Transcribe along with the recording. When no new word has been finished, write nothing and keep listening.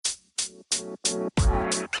So,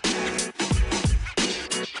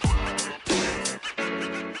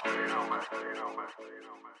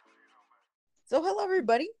 hello,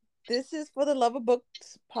 everybody. This is For the Love of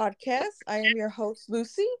Books podcast. I am your host,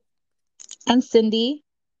 Lucy. And Cindy.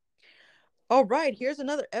 All right, here's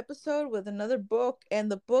another episode with another book,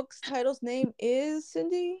 and the book's title's name is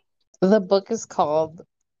Cindy. The book is called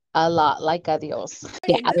A Lot Like Adiós.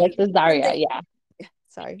 Yeah, And this is Alexis one Daria. that, Yeah.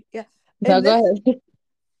 sorry, yeah, No, and go this is ahead.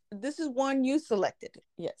 this is one you selected.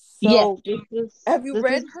 Yes. Yes, So, this is have you this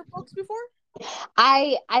read is her books before?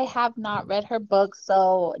 I have not read her book,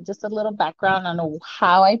 so just a little background on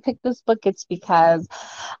how I picked this book. It's because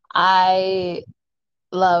I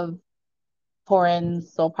love foreign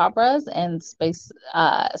soap operas and space,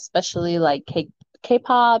 especially like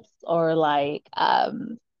K-pops or like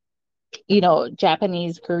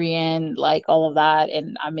Japanese, Korean, like all of that,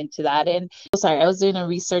 and I'm into that. And sorry, I was doing a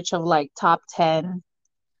research of like top 10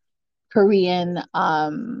 Korean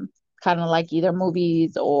kind of like either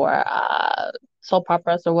movies or soap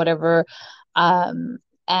operas or whatever. Um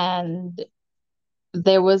and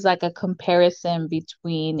there was like a comparison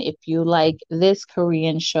between if you like this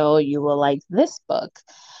Korean show, you will like this book.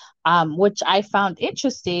 Which I found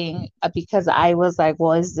interesting because I was like,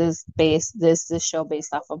 well, is this show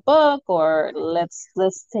based off a book, or let's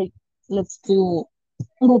do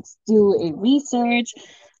let's do a research.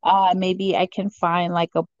 Maybe I can find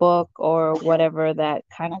like a book or whatever that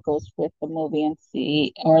kind of goes with the movie and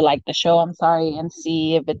see, or like the show, I'm sorry, and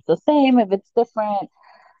see if it's the same, if it's different.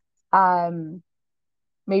 Um,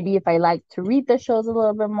 Maybe if I like to read the shows a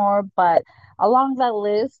little bit more, but along that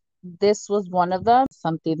list, this was one of them.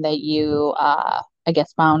 Something that you, I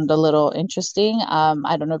guess, found a little interesting.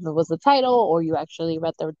 I don't know if it was the title or you actually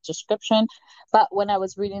read the description, but when I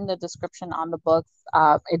was reading the description on the books,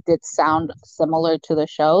 it did sound similar to the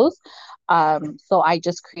shows. So I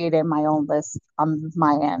just created my own list on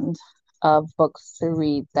my end of books to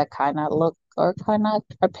read that kind of look or kind of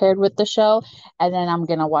are paired with the show, and then I'm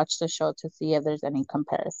gonna watch the show to see if there's any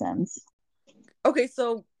comparisons. Okay,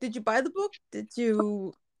 so did you buy the book? Did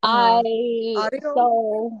you I audio?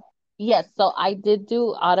 so Yes, so I did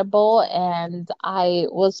do Audible, and I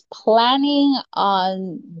was planning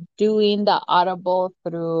on doing the Audible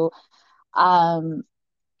um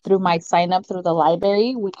through my sign up through the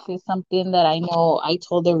library, which is something that I know I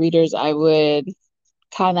told the readers I would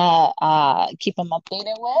kind of keep them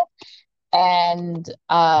updated with. And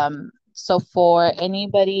so for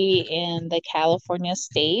anybody in the California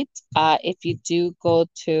state, if you do go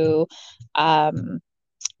to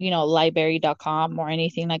library.com or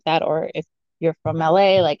anything like that, or if you're from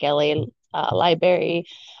LA, like LA library,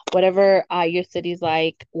 whatever your city's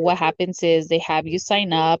like, what happens is they have you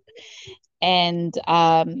sign up, and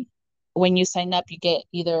when you sign up, you get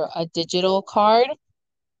either a digital card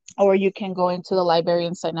or you can go into the library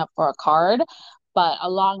and sign up for a card. But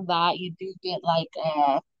along that, you do get like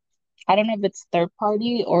I don't know if it's third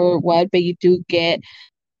party or what, but you do get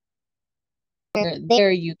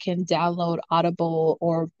there you can download Audible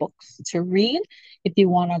or books to read if you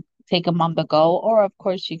want to take them on the go, or of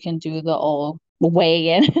course you can do the old way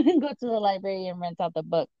and go to the library and rent out the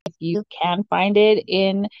book. If you can find it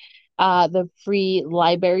in the free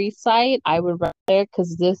library site, I would recommend it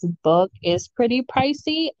because this book is pretty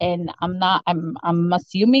pricey, and I'm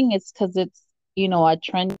assuming it's because it's a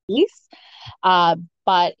trend piece.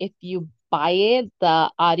 But if you buy it, the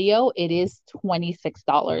audio, it is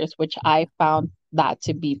 $26, which I found that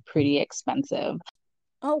to be pretty expensive.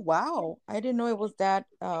 Oh wow, I didn't know it was that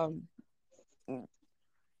Yeah.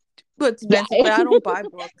 expensive, but I don't buy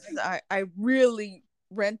books. I really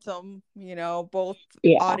rent them, both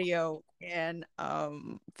Yeah. audio and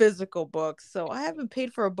physical books. So I haven't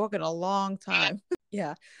paid for a book in a long time.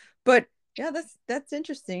 Yeah. But yeah, that's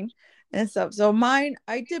interesting and stuff. So mine,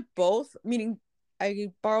 I did both, meaning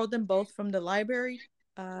I borrowed them both from the library,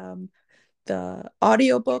 the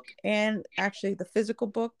audio book and actually the physical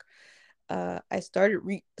book. I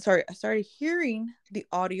started hearing the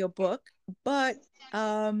audio book, but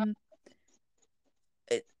um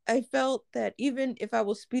I felt that even if I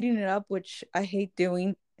was speeding it up, which I hate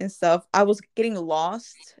doing and stuff, I was getting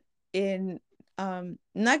lost in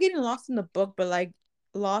not getting lost in the book, but like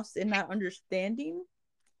lost in not understanding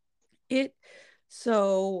it.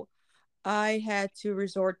 So I had to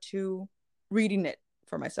resort to reading it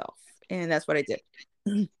for myself, and that's what I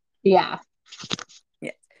did. Yeah.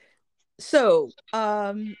 Yeah. So,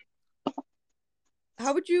 how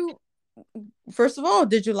would you first of all,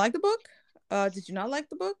 did you like the book? Did you not like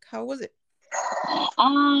the book? How was it?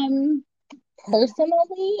 Um,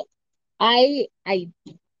 Personally, I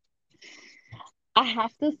I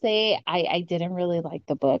have to say I didn't really like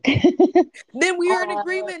the book. Then we are in uh,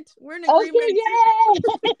 agreement. We're in okay, agreement. yeah.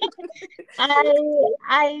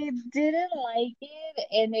 I didn't like it,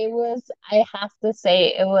 and it was, I have to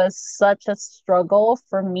say, it was such a struggle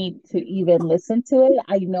for me to even listen to it.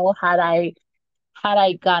 I know had I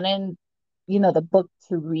gotten, the book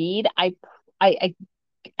to read, I I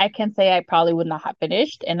I can say I probably would not have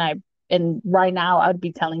finished, and right now I would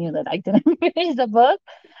be telling you that I didn't finish the book.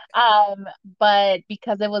 Um, but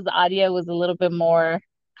because it was audio, it was a little bit more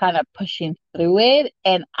kind of pushing through it,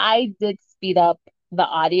 and I did speed up the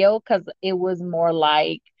audio because it was more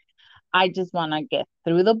like I just want to get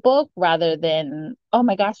through the book rather than, oh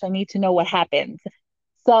my gosh, I need to know what happens.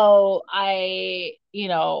 So I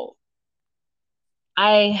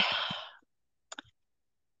I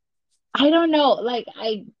don't know, like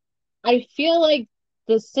I feel like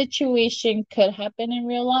the situation could happen in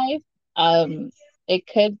real life. It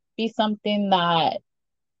could be something that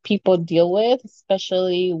people deal with,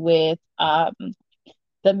 especially with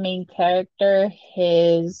the main character,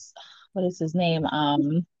 his what is his name?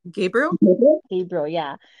 Gabriel? Gabriel,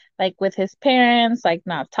 yeah. Like with his parents, like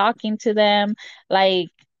not talking to them. Like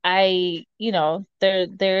there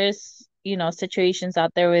is, situations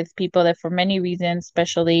out there with people that for many reasons,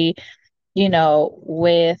 especially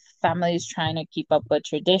with families trying to keep up with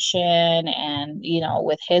tradition and,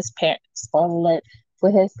 with his parents, spoiler alert,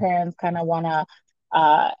 with his parents kind of want to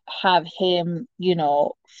have him,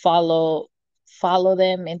 follow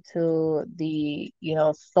them into the,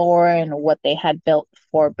 store and what they had built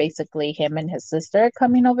for basically him and his sister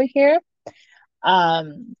coming over here.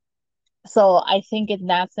 Um, so I think in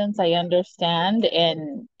that sense I understand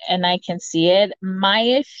and I can see it. My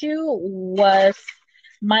issue was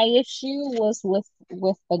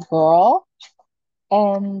with the girl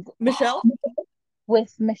and Michelle?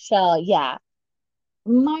 with Michelle, yeah.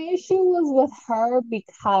 My issue was with her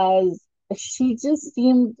because she just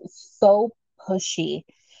seemed so pushy.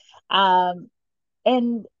 Um,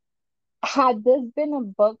 and had this been a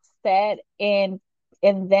book set in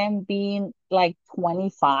them being like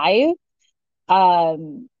 25,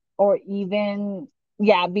 or even,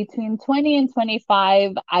 yeah, between 20 and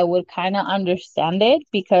 25, I would kind of understand it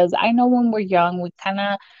because I know when we're young,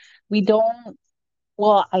 we don't,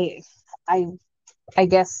 well, I I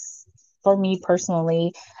guess for me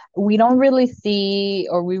personally, we don't really see,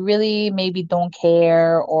 or we really maybe don't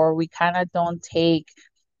care, or we kind of don't take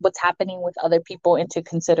what's happening with other people into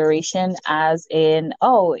consideration, as in,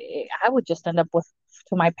 oh, I would just end up with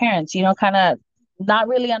to my parents, kind of not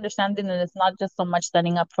really understanding that it's not just so much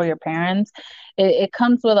standing up for your parents. It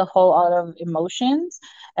comes with a whole lot of emotions.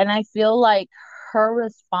 And I feel like her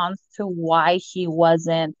response to why he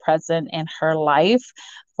wasn't present in her life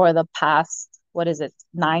for the past, what is it,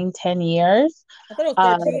 9, 10 years, I thought it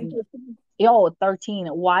was 13. um 13,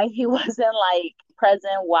 why he wasn't like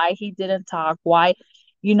present, why he didn't talk, why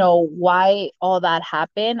all that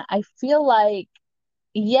happened. I feel like,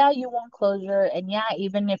 yeah, you want closure, and yeah,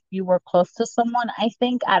 even if you were close to someone, I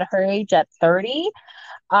think at her age, at 30,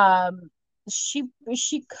 um she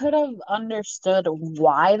she could have understood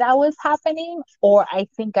why that was happening. Or I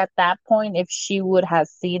think at that point, if she would have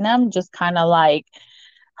seen him, just kind of like,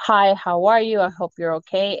 hi, how are you? I hope you're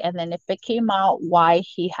okay. And then if it came out why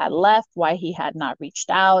he had left, why he had not reached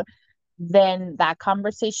out, then that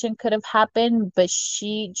conversation could have happened. But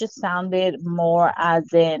she just sounded more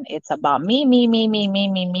as in, it's about me, me, me, me, me,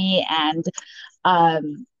 me, me. And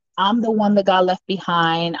um, I'm the one that got left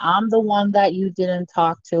behind. I'm the one that you didn't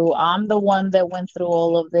talk to. I'm the one that went through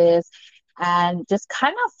all of this. And just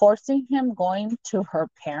kind of forcing him going to her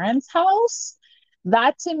parents' house.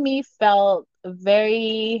 That to me felt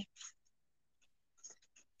very,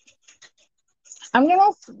 I'm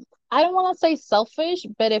gonna, I don't want to say selfish,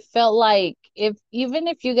 but it felt like, if even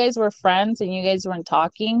if you guys were friends and you guys weren't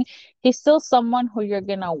talking, he's still someone who you're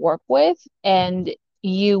gonna work with, and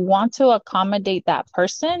you want to accommodate that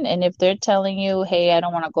person. And if they're telling you, hey, I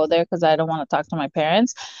don't want to go there because I don't want to talk to my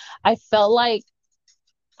parents, I felt like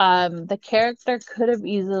the character could have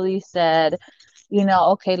easily said,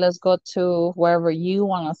 okay, let's go to wherever you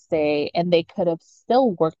want to stay. And they could have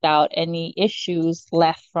still worked out any issues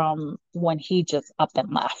left from when he just up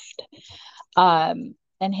and left.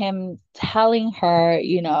 And him telling her,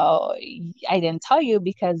 I didn't tell you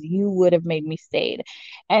because you would have made me stayed.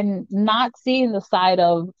 And not seeing the side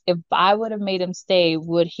of, if I would have made him stay,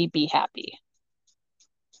 would he be happy?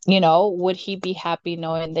 Would he be happy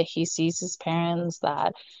knowing that he sees his parents,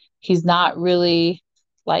 that he's not really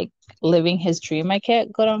like living his dream, I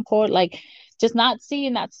can't, quote unquote, like, just not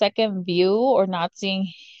seeing that second view, or not seeing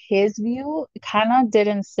his view, kind of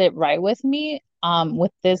didn't sit right with me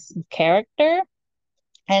with this character.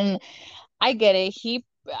 And I get it.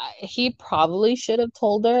 He probably should have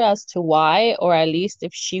told her as to why, or at least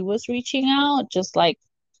if she was reaching out, just like,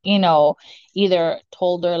 you know, either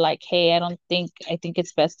told her like, hey, I think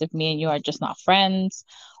it's best if me and you are just not friends,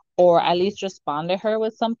 or at least respond to her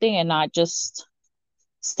with something and not just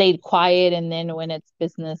stayed quiet. And then when it's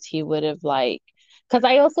business, he would have like, because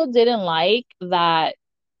I also didn't like that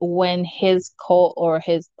when his co or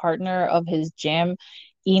his partner of his gym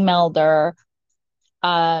emailed her,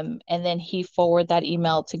 and then he forwarded that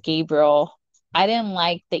email to Gabriel. I didn't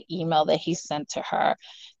like the email that he sent to her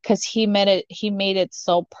because he made it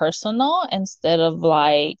so personal instead of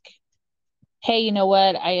like, hey, you know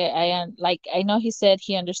what? I know he said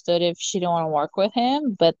he understood if she didn't want to work with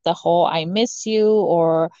him, but the whole I miss you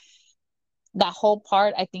or that whole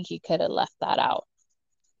part, I think he could have left that out.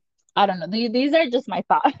 I don't know. These are just my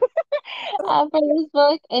thoughts for this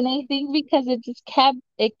book, and I think because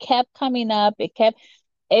it kept coming up,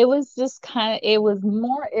 it was just kind of, it was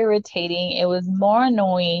more irritating, it was more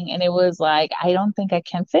annoying, and it was like, I don't think I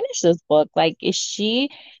can finish this book. Like,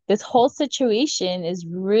 this whole situation is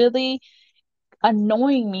really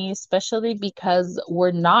annoying me, especially because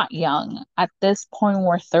we're not young. At this point,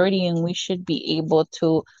 we're 30 and we should be able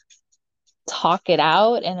to talk it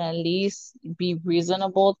out and at least be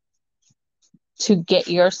reasonable to get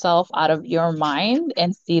yourself out of your mind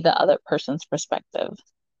and see the other person's perspective.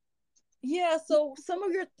 Yeah, so some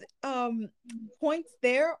of your points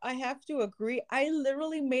there, I have to agree. I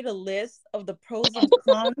literally made a list of the pros and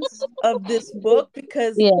cons of this book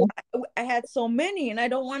because Yeah. I had so many, and I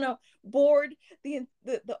don't want to board the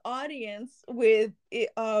audience with it,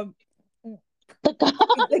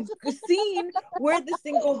 like seeing where this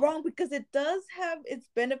thing go wrong, because it does have its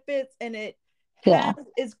benefits and it has Yeah.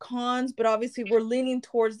 its cons, but obviously we're leaning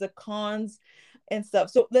towards the cons and stuff.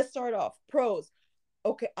 So let's start off pros.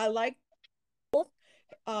 Okay, I like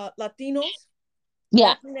Latinos,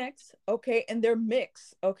 Yeah. Latinx, okay, and they're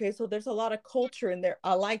mixed. Okay, so there's a lot of culture in there.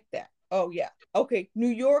 I like that. Oh yeah. Okay, New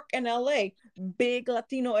York and LA, big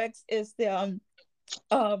Latino X is the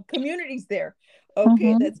communities there.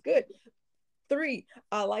 Okay, Mm-hmm. that's good. Three,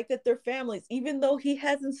 I like that they're families, even though he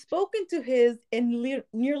hasn't spoken to his in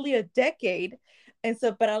nearly a decade. And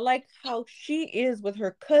so, but I like how she is with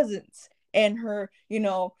her cousins and her,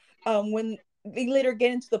 when they later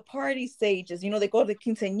get into the party stages, they go to the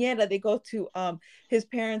quinceañera, they go to his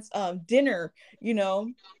parents' dinner, you know.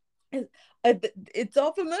 And, it's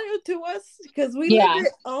all familiar to us because we live Yeah.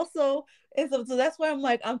 it also. And so that's why I'm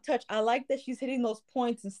like, I'm touched. I like that she's hitting those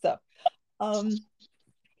points and stuff. Um,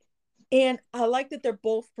 and I like that they're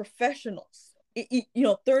both professionals.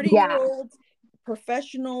 30-year-olds,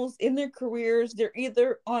 professionals in their careers. They're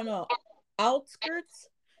either on a outskirts,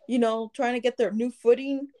 trying to get their new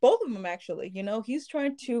footing. Both of them actually. He's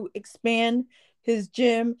trying to expand his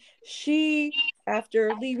gym. She,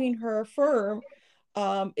 after leaving her firm,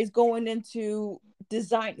 is going into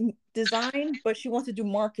design, but she wants to do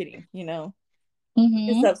marketing. And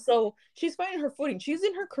Mm-hmm. stuff. So she's finding her footing. She's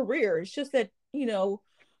in her career. It's just that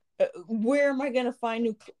where am I gonna find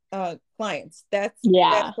new clients? That's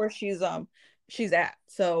Yeah. where she's at.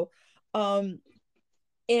 So um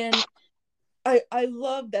and I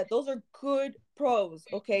love that. Those are good pros.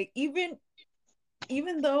 Okay, even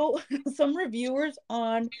though some reviewers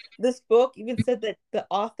on this book even said that the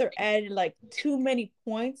author added like too many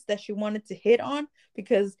points that she wanted to hit on,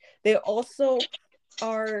 because they also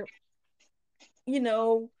are, you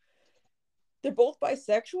know they're both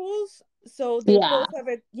bisexuals, so they Yeah. both have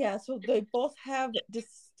a yeah so they both have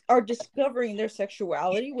are discovering their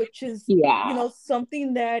sexuality, which is Yeah.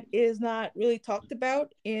 something that is not really talked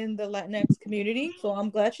about in the Latinx community. So I'm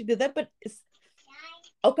glad she did that, but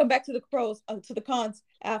I'll come back to the pros, to the cons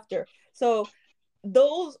after. So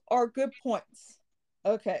those are good points.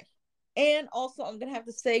 Okay. And also I'm gonna have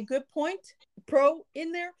to say good point, pro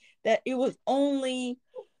in there, that it was only,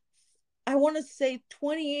 I want to say,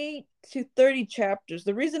 28 to 30 chapters.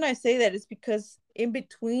 The reason I say that is because in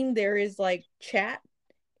between there is like chat.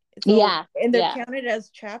 So, Yeah. and they're Yeah. counted as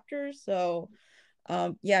chapters. So,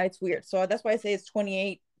 yeah, it's weird. So that's why I say it's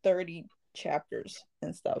 28, 30 chapters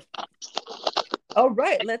and stuff. All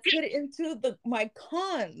right, let's get into my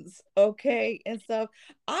cons, okay, and stuff.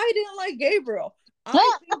 I didn't like Gabriel.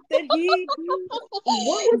 I think that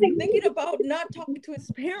what was he thinking about not talking to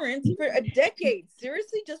his parents for a decade?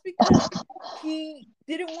 Seriously, just because he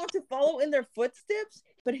didn't want to follow in their footsteps,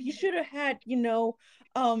 but he should have had,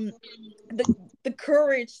 um, the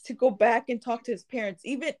courage to go back and talk to his parents,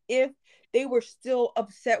 even if they were still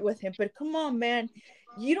upset with him. But come on, man,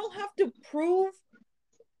 you don't have to prove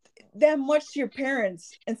that much to your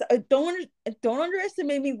parents. And so don't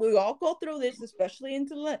underestimate me. We all go through this, especially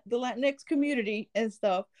into the Latinx community and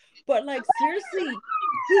stuff. But like seriously,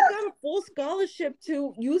 he got a full scholarship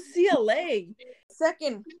to UCLA.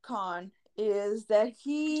 Second con is that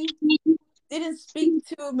he didn't speak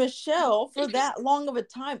to Michelle for that long of a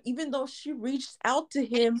time, even though she reached out to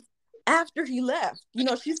him after he left. You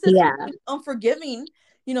know, she said Yeah. something unforgiving,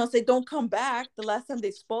 you know, say don't come back the last time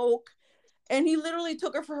they spoke. And he literally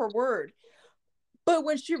took her for her word. But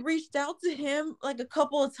when she reached out to him like a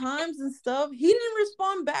couple of times and stuff, he didn't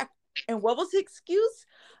respond back. And what was his excuse?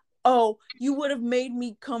 Oh, you would have made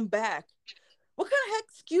me come back. What kind of heck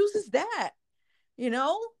excuse is that? You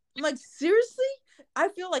know? I'm like, seriously? I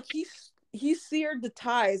feel like he seared the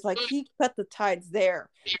ties, like he cut the ties there.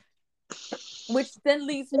 Which then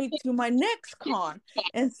leads me to my next con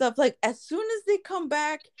and stuff. Like, as soon as they come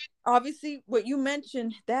back, obviously what you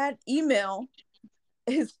mentioned, that email,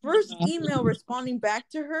 his first email responding back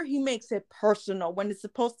to her, he makes it personal when it's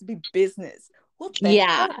supposed to be business. What the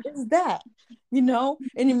Yeah. hell is that? You know?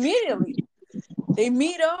 And immediately they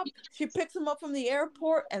meet up. She picks him up from the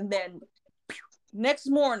airport, and then next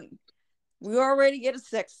morning, we already get a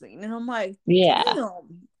sex scene. And I'm like, Yeah.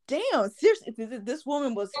 damn, seriously, this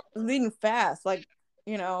woman was leading fast. Like,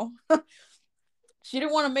 you know, she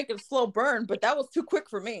didn't want to make it a slow burn, but that was too quick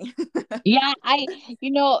for me. Yeah, and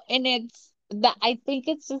it's that I think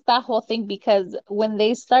it's just that whole thing because when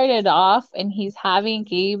they started off and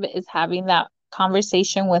Gabe is having that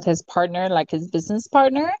conversation with his partner, like his business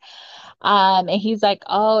partner, and he's like,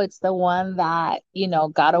 oh, it's the one that,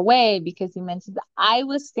 got away because he mentioned that. I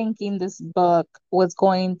was thinking this book was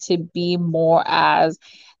going to be more as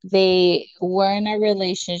they were in a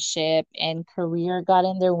relationship and career got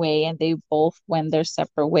in their way and they both went their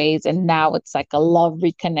separate ways. And now it's like a love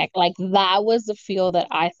reconnect. Like that was the feel that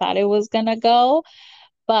I thought it was going to go.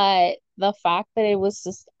 But the fact that it was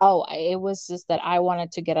just that I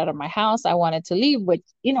wanted to get out of my house. I wanted to leave, which,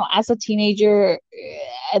 as a teenager,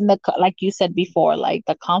 and like you said before, like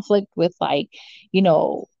the conflict with like, you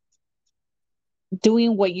know,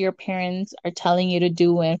 doing what your parents are telling you to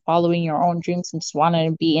do and following your own dreams and just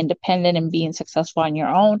wanting to be independent and being successful on your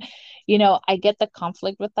own. I get the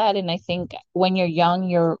conflict with that. And I think when you're young,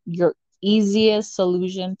 your easiest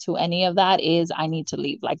solution to any of that is I need to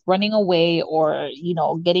leave. Like running away or,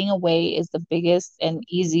 getting away is the biggest and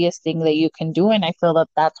easiest thing that you can do. And I feel that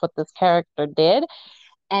that's what this character did.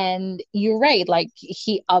 And you're right, like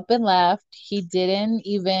he up and left. He didn't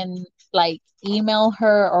even like email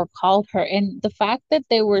her or call her. And the fact that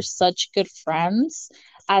they were such good friends,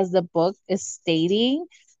 as the book is stating,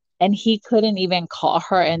 and he couldn't even call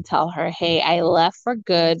her and tell her, hey, I left for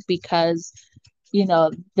good because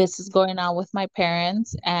this is going on with my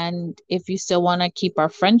parents. And if you still want to keep our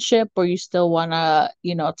friendship or you still want to,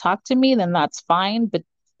 talk to me, then that's fine. But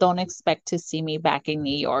don't expect to see me back in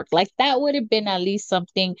New York. Like that would have been at least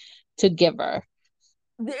something to give her.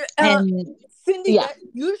 Uh, And Cindy, yeah, that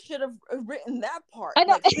you should have written that part. I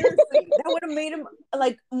know. Like seriously, that would have made him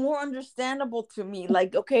like more understandable to me.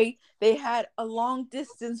 Like, okay, they had a long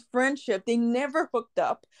distance friendship. They never hooked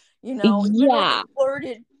up, even though they Yeah,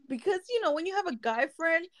 flirted. Because when you have a guy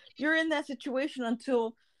friend, you're in that situation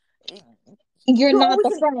until you're you're not always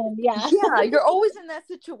the friend. Yeah. yeah, you're always in that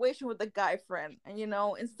situation with a guy friend,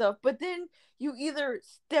 and stuff. But then you either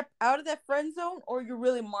step out of that friend zone or you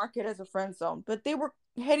really mark it as a friend zone. But they were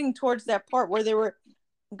heading towards that part where they were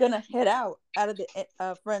gonna head out of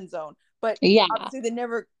the friend zone. But Yeah. obviously, they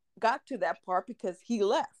never got to that part because he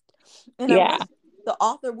left. And I Yeah. wish the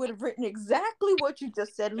author would have written exactly what you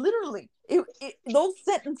just said, literally. Those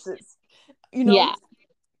sentences, you know, Yeah.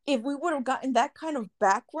 if we would have gotten that kind of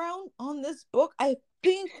background on this book, I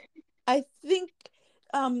think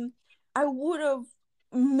um I would have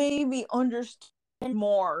maybe understood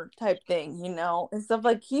more type thing, and stuff.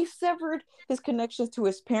 Like he severed his connections to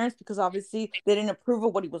his parents because obviously they didn't approve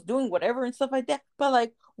of what he was doing, whatever, and stuff like that. But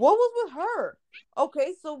like, what was with her?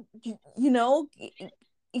 Okay, so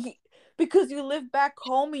he, because you live back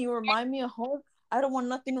home and you remind me of home, I don't want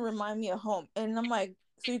nothing to remind me of home. And I'm like,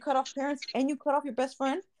 so you cut off parents and you cut off your best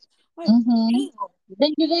friend? Like, Mm-hmm. damn.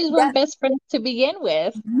 Then you guys weren't That best friends to begin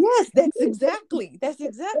with. Yes, that's exactly. This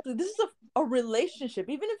is a relationship,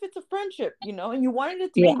 even if it's a friendship, and you wanted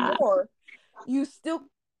it to be Yeah. more, you still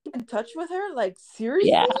keep in touch with her. Like, Yeah.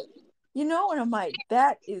 seriously? And I'm like,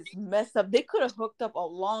 that is messed up. They could have hooked up a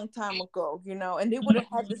long time ago, and they would have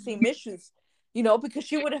had the same issues, because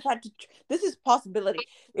she would have had to. This is possibility.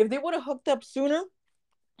 If they would have hooked up sooner,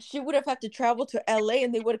 she would have had to travel to LA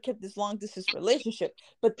and they would have kept this long distance relationship.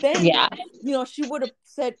 But then, Yeah. she would have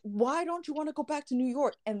said, why don't you want to go back to New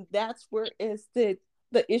York? And that's where is the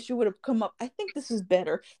the issue would have come up. I think this is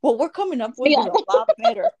better. What we're coming up with Yeah. is a lot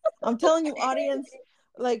better. I'm telling you, audience,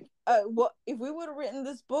 like, what if we would have written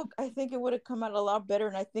this book? I think it would have come out a lot better,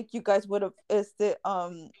 and I think you guys would have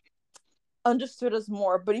understood us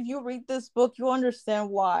more. But if you read this book, you understand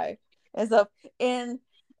why and stuff. And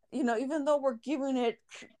even though we're giving it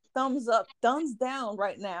thumbs up, thumbs down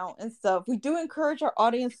right now and stuff, we do encourage our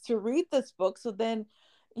audience to read this book. So then,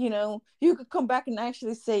 you could come back and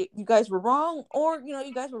actually say you guys were wrong, or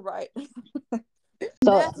you guys were right. And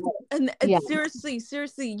So that's and yeah, seriously,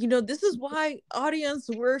 this is why, audience,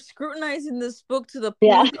 we're scrutinizing this book to the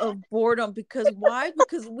yeah, point of boredom. Because why?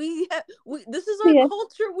 Because we this is our yeah,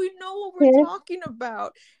 culture. We know what we're yeah, talking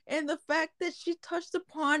about. And the fact that she touched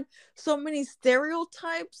upon so many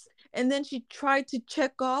stereotypes, and then she tried to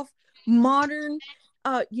check off modern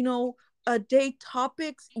day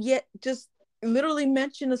topics, yet just literally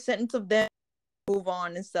mention a sentence of them, move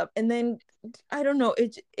on and stuff. And then I don't know,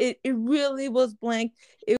 it really was blank.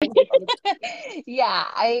 It was yeah.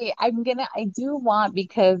 I do want,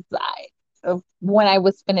 because when I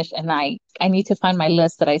was finished, and I need to find my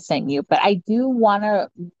list that I sent you, but I do want to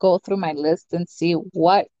go through my list and see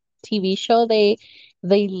what TV show they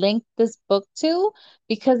linked this book to,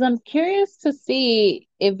 because I'm curious to see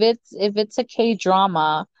if it's a K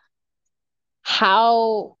drama,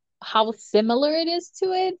 how similar it is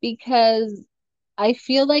to it, because I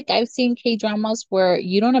feel like I've seen K dramas where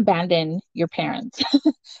you don't abandon your parents.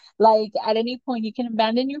 Like at any point you can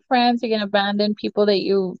abandon your friends, you can abandon people that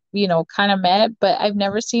you kind of met, but I've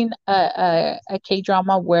never seen a K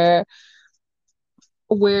drama where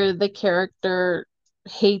the character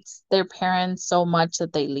hates their parents so much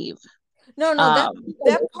that they leave. no, that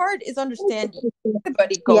Um part is understanding.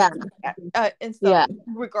 Everybody goes yeah, through that, and stuff, yeah,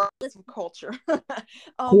 regardless of culture.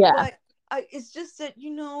 yeah, But it's just that,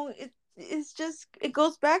 it's just, it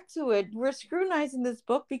goes back to it. We're scrutinizing this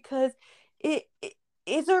book because it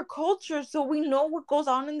is our culture, so we know what goes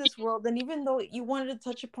on in this world. And even though you wanted to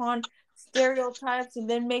touch upon stereotypes and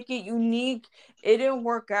then make it unique, it didn't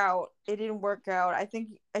work out. I think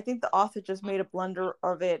the author just made a blunder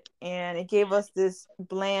of it, and it gave us this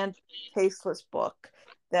bland, tasteless book.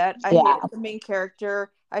 That I hated yeah. the main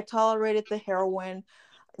character, I tolerated the heroine,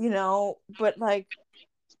 but like,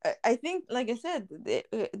 I think, like I said,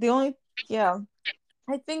 the only, yeah,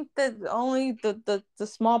 I think that only the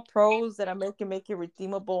small pros that make it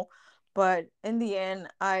redeemable. But in the end,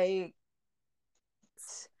 I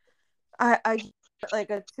give it like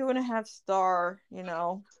a 2.5 star,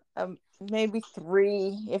 maybe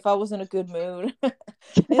three if I was in a good mood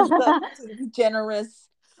and stuff, to be generous.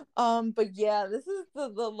 But yeah, this is the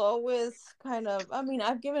lowest kind of. I mean,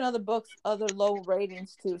 I've given other books other low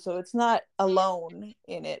ratings too, so it's not alone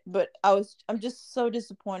in it. But I'm just so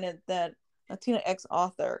disappointed that Latina X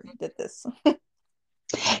author did this.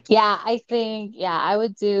 Yeah, I think, yeah, I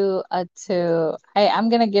would do a two. I'm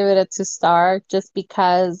gonna give it a 2 star, just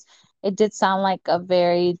because it did sound like a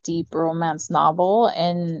very deep romance novel,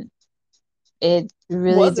 and it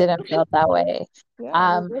really Wasn't. didn't feel that way.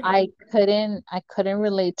 Yeah, it wasn't. I couldn't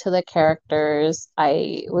relate to the characters.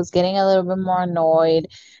 I was getting a little bit more annoyed.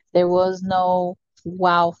 There was no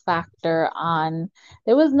wow factor on,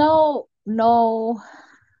 there was no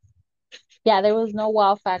yeah, there was no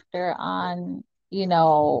wow factor on,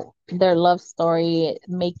 their love story,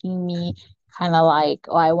 making me kind of like,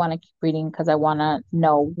 oh, I want to keep reading because I want to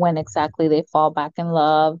know when exactly they fall back in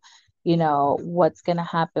love, what's going to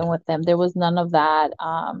happen with them. There was none of that.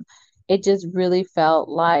 It just really felt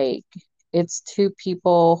like it's two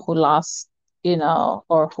people who lost,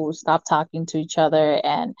 or who stopped talking to each other,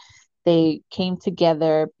 and they came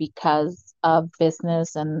together because of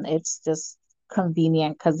business, and it's just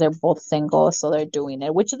convenient because they're both single, so they're doing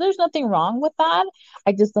it, which there's nothing wrong with that.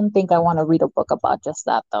 I just don't think I want to read a book about just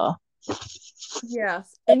that, though.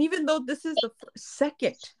 Yes, and even though this is the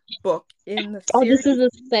second book in the Oh, this is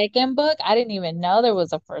series. the second book? I didn't even know there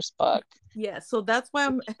was a first book. Yeah, so that's why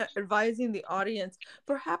I'm advising the audience.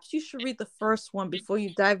 Perhaps you should read the first one before you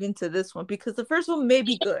dive into this one, because the first one may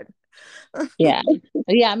be good. Yeah.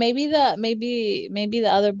 Yeah, maybe the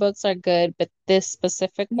other books are good, but this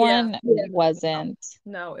specific Yeah, one wasn't.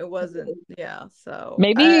 no, it wasn't. Yeah, so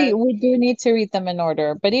Maybe we do need to read them in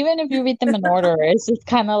order, but even if you read them in order, it's just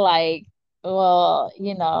kind of like, well,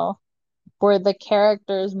 were the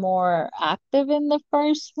characters more active in the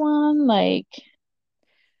first one? Like,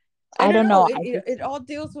 I I don't don't know. know. It all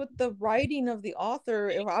deals with the writing of the author.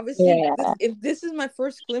 If obviously Yeah, if this is my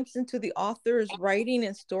first glimpse into the author's writing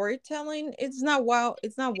and storytelling, it's not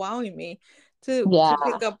wowing me to yeah,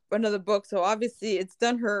 pick up another book. So obviously it's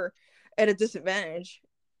done her at a disadvantage.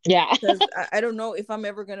 Yeah. because I don't know if I'm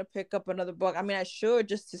ever gonna pick up another book. I mean, I should,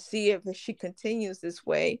 just to see if she continues this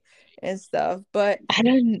way and stuff. But I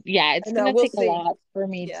don't, yeah, it's no, gonna we'll take a see. lot for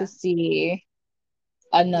me to Yeah. see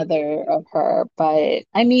Yeah. another of her. But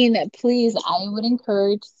I mean, please, I would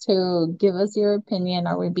encourage to give us your opinion.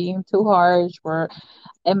 Are we being too harsh? Are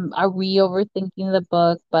we overthinking the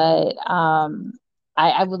book? But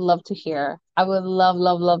I would love to hear. I would love,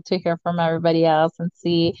 love, love to hear from everybody else and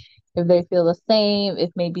see if they feel the same,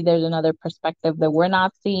 if maybe there's another perspective that we're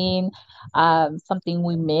not seeing, something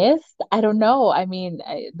we missed. I don't know. I mean,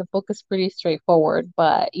 the book is pretty straightforward,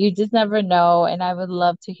 but you just never know. And I would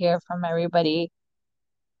love to hear from everybody.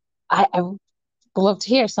 I would love to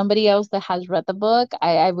hear somebody else that has read the book.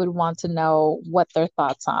 I would want to know what their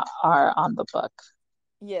thoughts are on the book.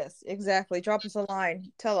 Yes, exactly. Drop us a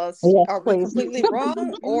line. Tell us, Yes, are we please. completely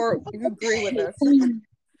wrong or you agree with us?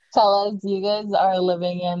 Tell us you guys are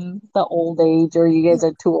living in the old age or you guys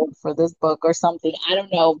are too old for this book or something. I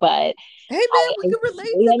don't know, but Hey man, we can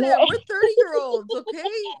relate to you know, them. We're 30-year-olds,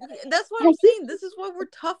 okay? That's why I'm saying this is why we're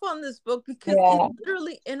tough on this book, because it's yeah.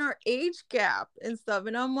 literally in our age gap and stuff.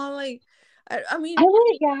 And I'm all like, I I mean,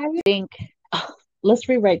 would, yeah, I would think let's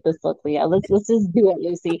rewrite this book, Leah. Let's just do it,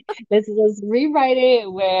 Lucy. Let's rewrite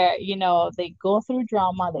it where, they go through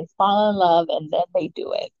drama, they fall in love, and then they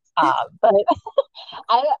do it. But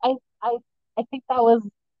I I I I think that was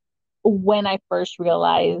when I first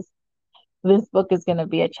realized this book is going to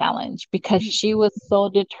be a challenge because she was so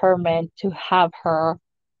determined to have her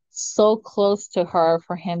so close to her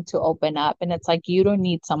for him to open up. And it's like, you don't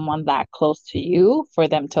need someone that close to you for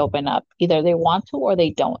them to open up. Either they want to or they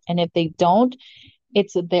don't. And if they don't,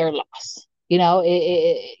 it's their loss.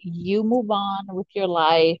 You move on with your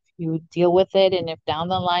life, you deal with it. And if down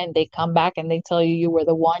the line they come back and they tell you you were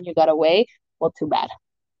the one, you got away, well, too bad.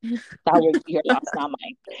 That was your loss, not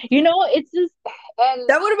mine. It's just, and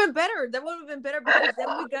that would have been better. That would have been better, because then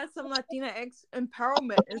we got some Latina X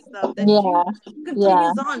empowerment and stuff, that yeah, she yeah,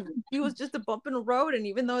 continues on. She was just a bump in the road, and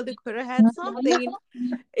even though they could have had something,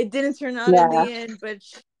 it didn't turn out in yeah. the end. But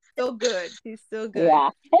she's still good. She's still good. Yeah,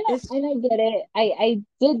 and It's I get it. I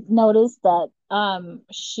did notice that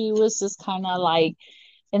she was just kind of like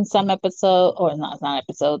in some episode or not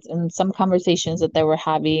episodes in some conversations that they were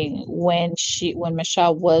having when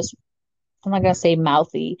Michelle was, I'm not gonna say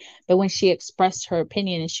mouthy, but when she expressed her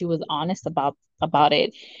opinion and she was honest about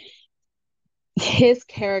it, his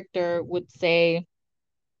character would say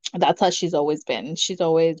that's how she's always been. She's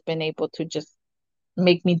always been able to just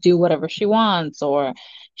make me do whatever she wants, or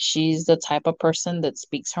she's the type of person that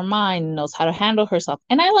speaks her mind, knows how to handle herself.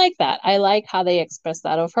 And I like that. I like how they express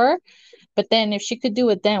that of her. But then if she could do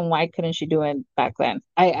it then, why couldn't she do it back then?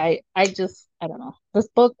 I don't know. This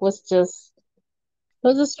book was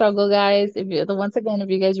a struggle, guys. If you once again, if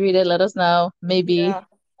you guys read it, let us know. Maybe Yeah,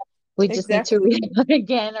 we just need to exactly. read it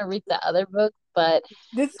again or read the other books. But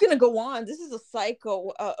This is gonna go on. This is a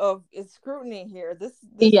cycle of scrutiny here.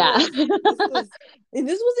 yeah. This was, and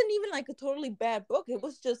this wasn't even like a totally bad book. It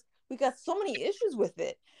was just we got so many issues with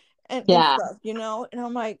it, and Yeah. stuff, you know. And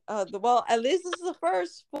I'm like, well, at least this is the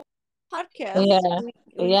first full podcast. Yeah. We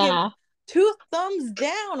give Yeah. two thumbs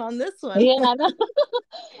down on this one, Yeah.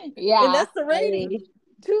 and Yeah. that's the rating,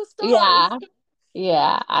 two Yeah. stars.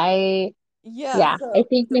 Yeah. Yeah. Yeah. I So,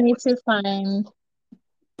 think we need to find,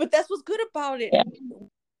 but that's what's good about it. yeah.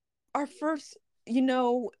 Our first,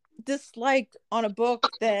 dislike on a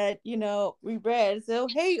book that we read. So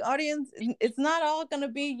hey, audience, it's not all gonna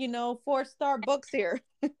be 4-star books here.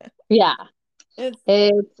 Yeah.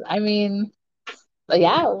 It's I mean,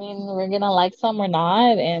 yeah, I mean, we're gonna like some or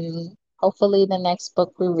not, and hopefully the next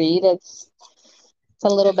book we read, it's a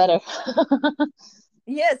little better.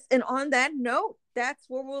 Yes, and on that note, that's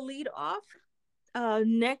where we'll lead off.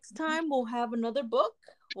 Next time we'll have another book,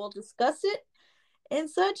 we'll discuss it and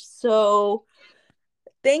such. So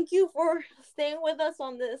thank you for staying with us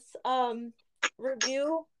on this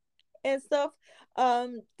review and stuff.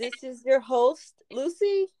 This is your host,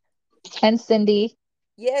 Lucy. And Cindy,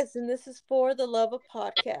 Yes, and this is For the Love of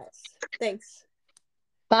Podcasts. Thanks.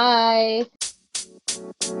 bye.